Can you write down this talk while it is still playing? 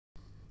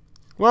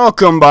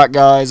Welcome back,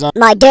 guys.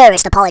 My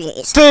dearest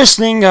apologies. First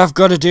thing I've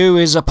got to do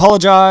is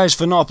apologise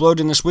for not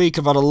uploading this week.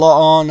 I've had a lot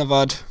on. I've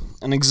had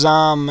an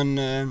exam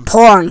and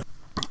Porn.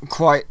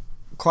 quite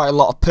a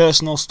lot of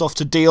personal stuff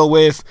to deal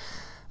with,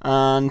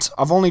 and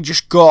I've only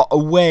just got a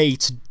way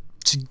to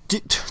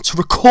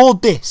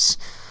record this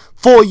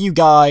for you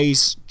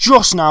guys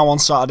just now on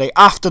Saturday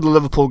after the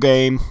Liverpool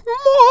game.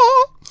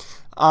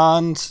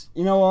 And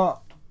you know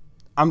what?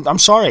 I'm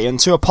sorry, and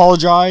to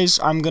apologise,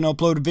 I'm going to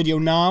upload a video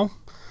now.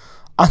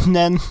 And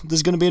then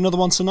there's going to be another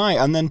one tonight.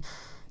 And then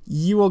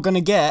you are going to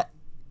get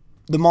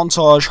the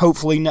montage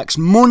hopefully next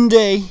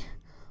Monday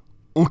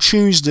or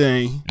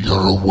Tuesday.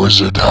 You're a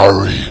wizard,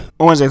 Harry.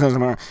 Or Wednesday, Thursday,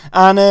 tomorrow.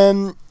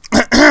 And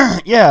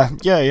yeah.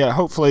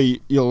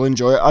 Hopefully you'll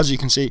enjoy it. As you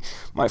can see,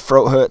 my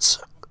throat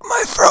hurts.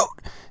 My throat,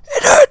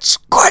 it hurts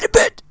quite a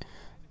bit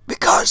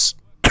because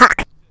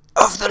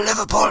of the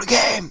Liverpool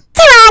game.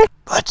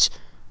 But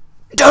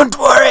don't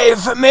worry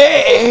for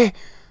me,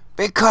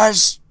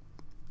 because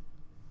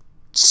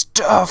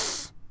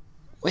stuff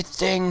with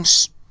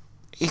things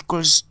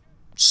equals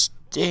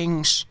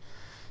stings.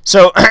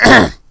 So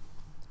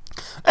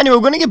anyway,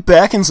 we're going to get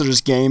back into this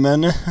game,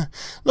 and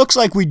looks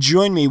like we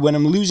join me when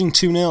I'm losing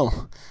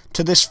 2-0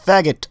 to this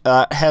faggot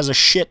has a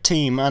shit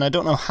team, and I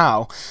don't know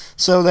how.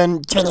 So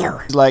then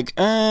he's like,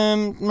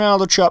 well,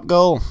 the chop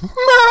goal.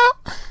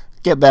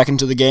 Get back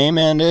into the game,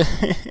 and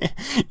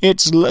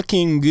it's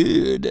looking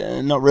good.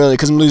 Not really,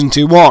 because I'm losing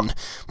 2-1.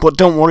 But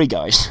don't worry,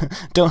 guys.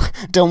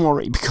 Don't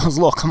worry, because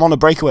look, I'm on a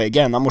breakaway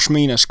again. That must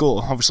mean I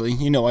score. Obviously,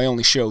 you know, I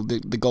only show the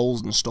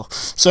goals and stuff.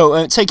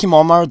 So take him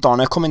on,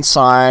 Maradona. Come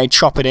inside,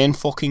 chop it in,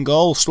 fucking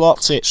goal.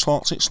 Slots it.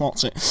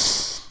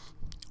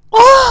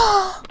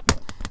 Ah!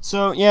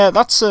 So yeah,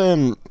 that's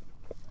 2-2.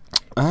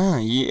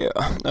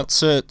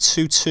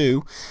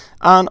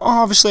 And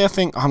obviously I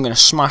think I'm going to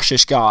smash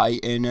this guy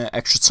in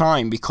extra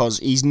time, because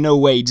he's no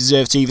way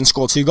deserved to even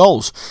score 2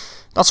 goals.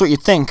 That's what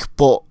you'd think,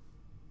 but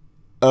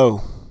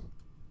oh.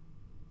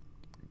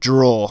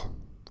 Draw.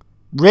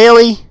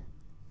 Really?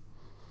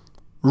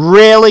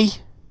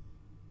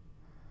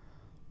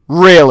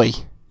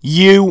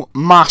 You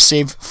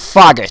massive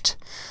faggot.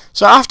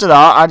 So after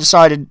that, I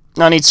decided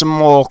I need a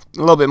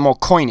little bit more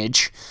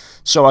coinage,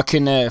 so I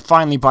can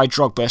finally buy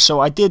Drogba. So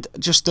I did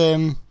just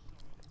a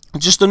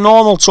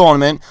normal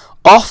tournament,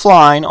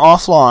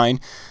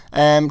 offline,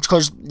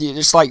 because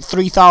it's like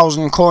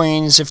 3,000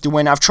 coins if you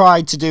win. I've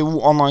tried to do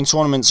online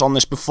tournaments on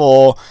this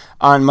before,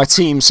 and my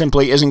team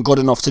simply isn't good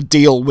enough to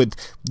deal with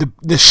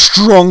the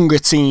stronger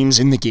teams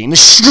in the game. The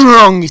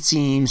stronger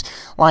teams,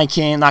 like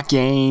in that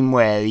game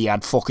where he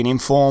had fucking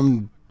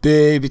informed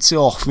it's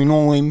off, you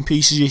know, in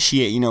pieces of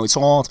shit, you know, it's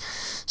hard.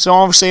 So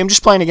obviously I'm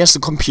just playing against the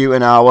computer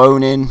now,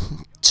 owning,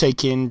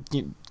 taking,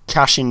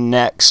 cashing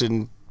necks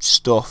and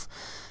stuff.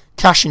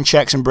 Cashing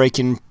checks and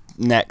breaking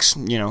necks,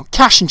 you know.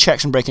 Cashing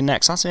checks and breaking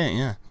necks, that's it,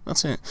 yeah.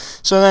 That's it.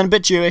 So then a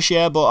bit Jewish,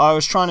 yeah, but I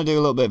was trying to do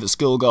a little bit of a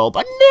skill goal,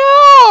 but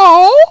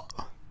no!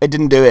 It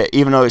didn't do it,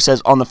 even though it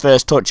says on the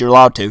first touch you're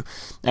allowed to.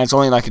 And it's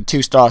only like a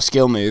 2-star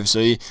skill move, so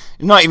it's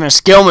not even a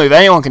skill move,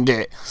 anyone can do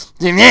it.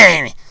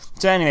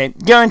 So anyway,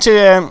 going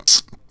to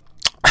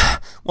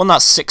one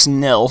that's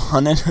 6-0,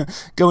 and then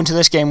go into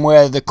this game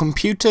where the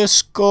computer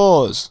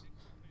scores.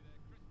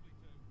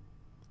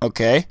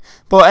 Okay,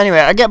 but anyway,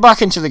 I get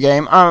back into the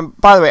game.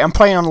 By the way, I'm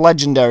playing on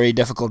legendary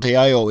difficulty.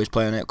 I always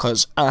play on it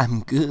because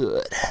I'm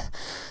good.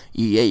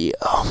 Yeah.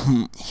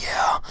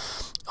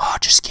 Oh,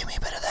 just give me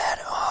a bit of that.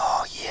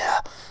 Oh,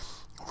 yeah.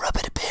 Rub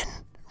it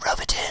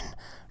in.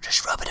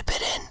 Just rub it a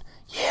bit in.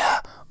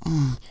 Yeah.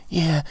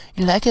 Yeah.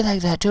 You like it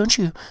like that, don't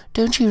you?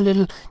 Don't you,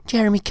 little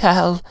Jeremy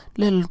Kyle,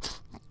 little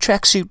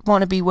tracksuit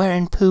wannabe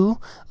wearing poo?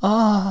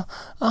 Oh.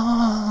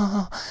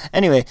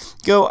 Anyway,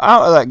 go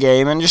out of that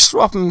game and just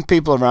swapping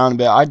people around a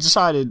bit. I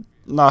decided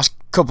last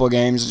couple of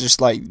games, just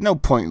like, no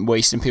point in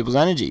wasting people's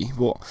energy.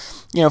 But,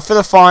 you know, for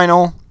the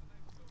final,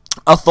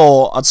 I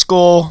thought I'd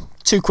score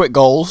 2 quick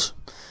goals.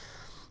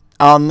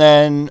 And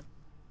then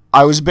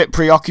I was a bit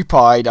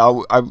preoccupied.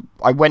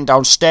 I went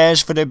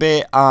downstairs for a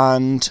bit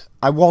and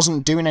I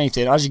wasn't doing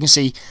anything. As you can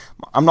see,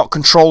 I'm not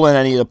controlling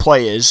any of the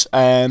players.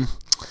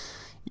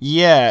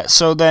 Yeah,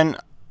 so then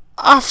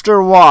after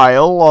a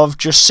while of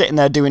just sitting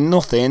there doing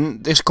nothing,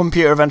 this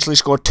computer eventually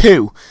scored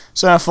 2.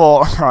 So I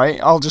thought, right,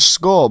 I'll just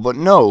score. But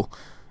no,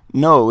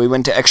 we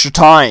went to extra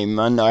time,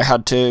 and I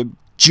had to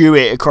dew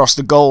it across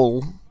the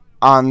goal,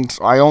 and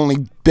I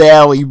only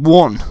barely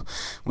won,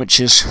 which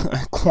is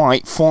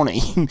quite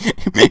funny.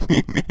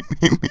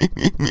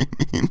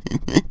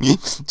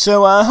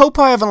 So I hope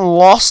I haven't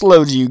lost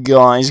loads of you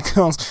guys,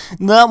 because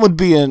that would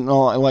be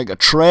like a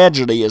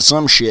tragedy or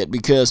some shit,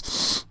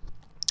 because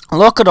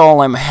look at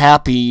all them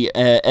happy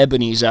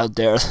ebonies out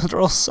there.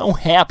 They're all so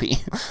happy.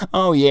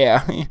 Oh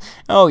yeah.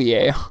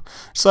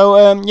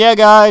 So yeah,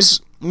 guys,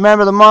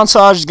 remember the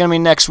montage is going to be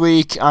next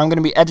week. I'm going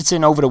to be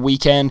editing over the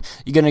weekend.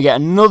 You're going to get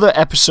another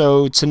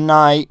episode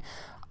tonight.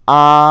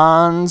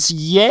 And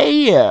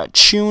yeah,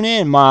 tune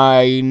in.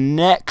 My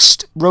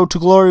next Road to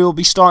Glory will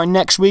be starting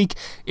next week.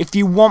 If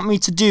you want me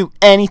to do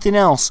anything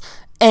else,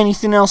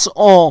 anything else at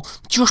all,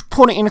 just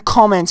put it in the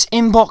comments.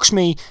 Inbox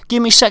me.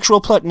 Give me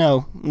sexual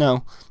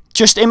no.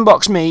 Just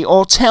inbox me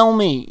or tell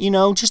me. You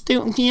know, just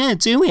do it.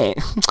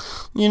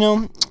 You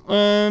know.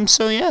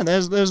 So yeah,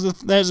 there's the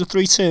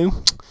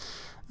 3-2.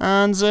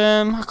 And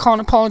I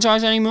can't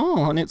apologise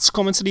anymore. And it's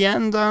coming to the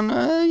end. And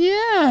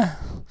yeah,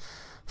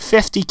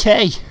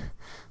 50k.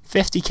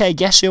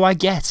 Guess who I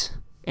get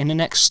in the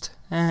next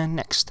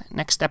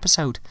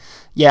episode?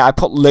 Yeah, I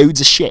put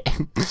loads of shit.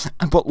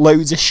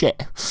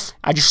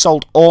 I just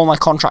sold all my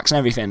contracts and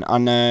everything,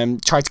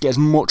 and tried to get as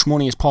much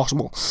money as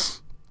possible.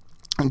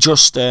 And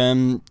just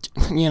you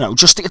know,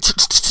 just to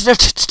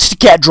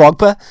get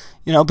Drogba.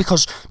 You know,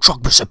 because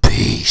Drogba's a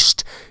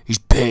beast. He's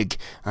big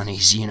and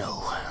he's, you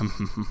know.